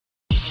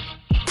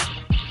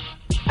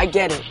I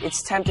get it,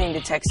 it's tempting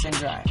to text and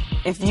drive.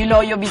 If you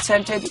know you'll be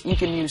tempted, you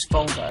can use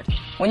Phone Guard.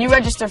 When you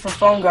register for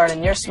Phone Guard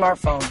on your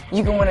smartphone,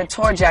 you can win a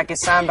tour jacket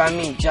signed by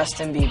me,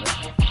 Justin Bieber.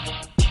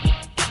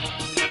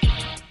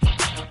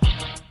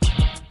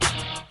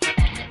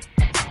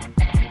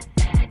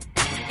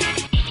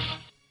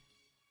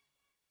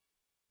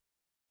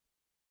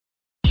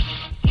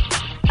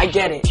 I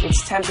get it,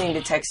 it's tempting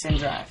to text and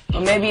drive,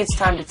 but maybe it's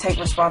time to take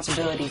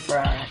responsibility for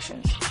our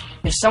actions.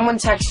 If someone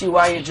texts you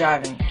while you're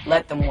driving,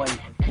 let them wait.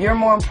 You're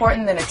more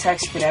important than a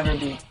text could ever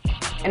be.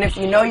 And if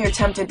you know you're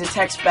tempted to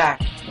text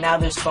back, now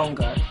there's Phone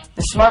Guard,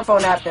 the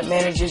smartphone app that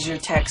manages your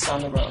texts on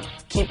the road,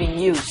 keeping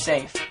you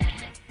safe.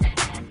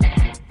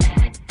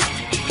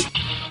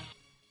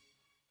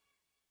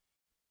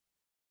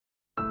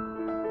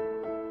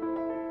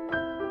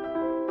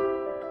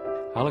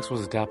 Alex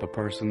was the type of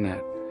person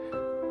that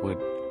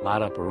would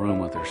light up a room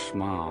with her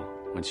smile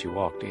when she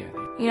walked in.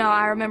 You know,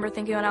 I remember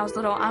thinking when I was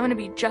little, I'm going to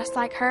be just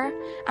like her.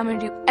 I'm going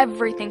to do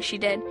everything she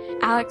did.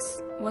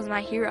 Alex was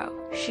my hero.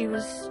 She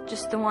was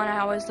just the one I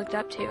always looked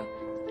up to.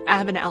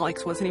 Having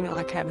Alex wasn't even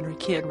like having her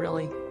kid,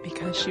 really,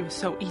 because she was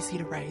so easy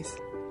to raise.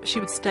 She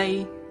would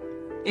stay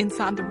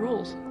inside the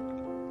rules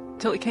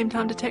till it came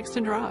time to text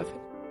and drive.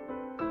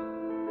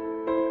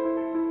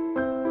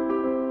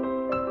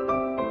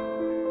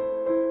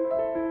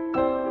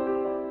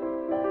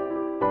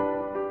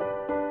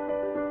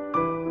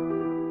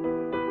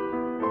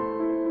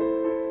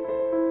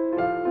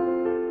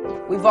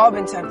 We've all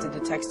been tempted to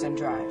text and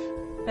drive.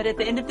 But at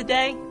the end of the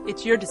day,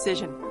 it's your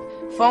decision.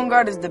 Phone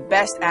Guard is the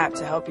best app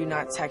to help you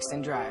not text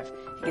and drive.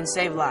 It can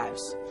save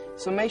lives.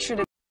 So make sure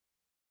to...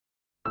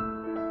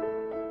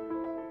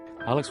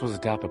 Alex was the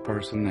type of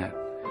person that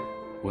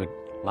would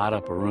light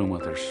up a room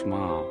with her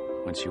smile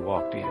when she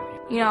walked in.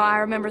 You know, I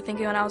remember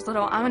thinking when I was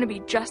little, I'm going to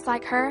be just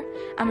like her.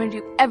 I'm going to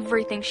do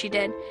everything she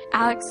did.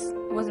 Alex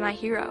was my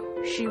hero.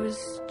 She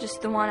was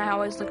just the one I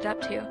always looked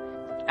up to.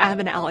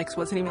 Having Alex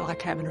wasn't even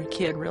like having her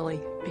kid, really,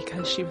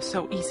 because she was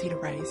so easy to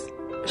raise.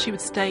 She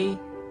would stay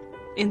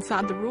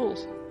inside the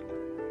rules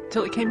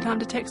till it came time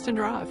to text and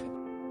drive.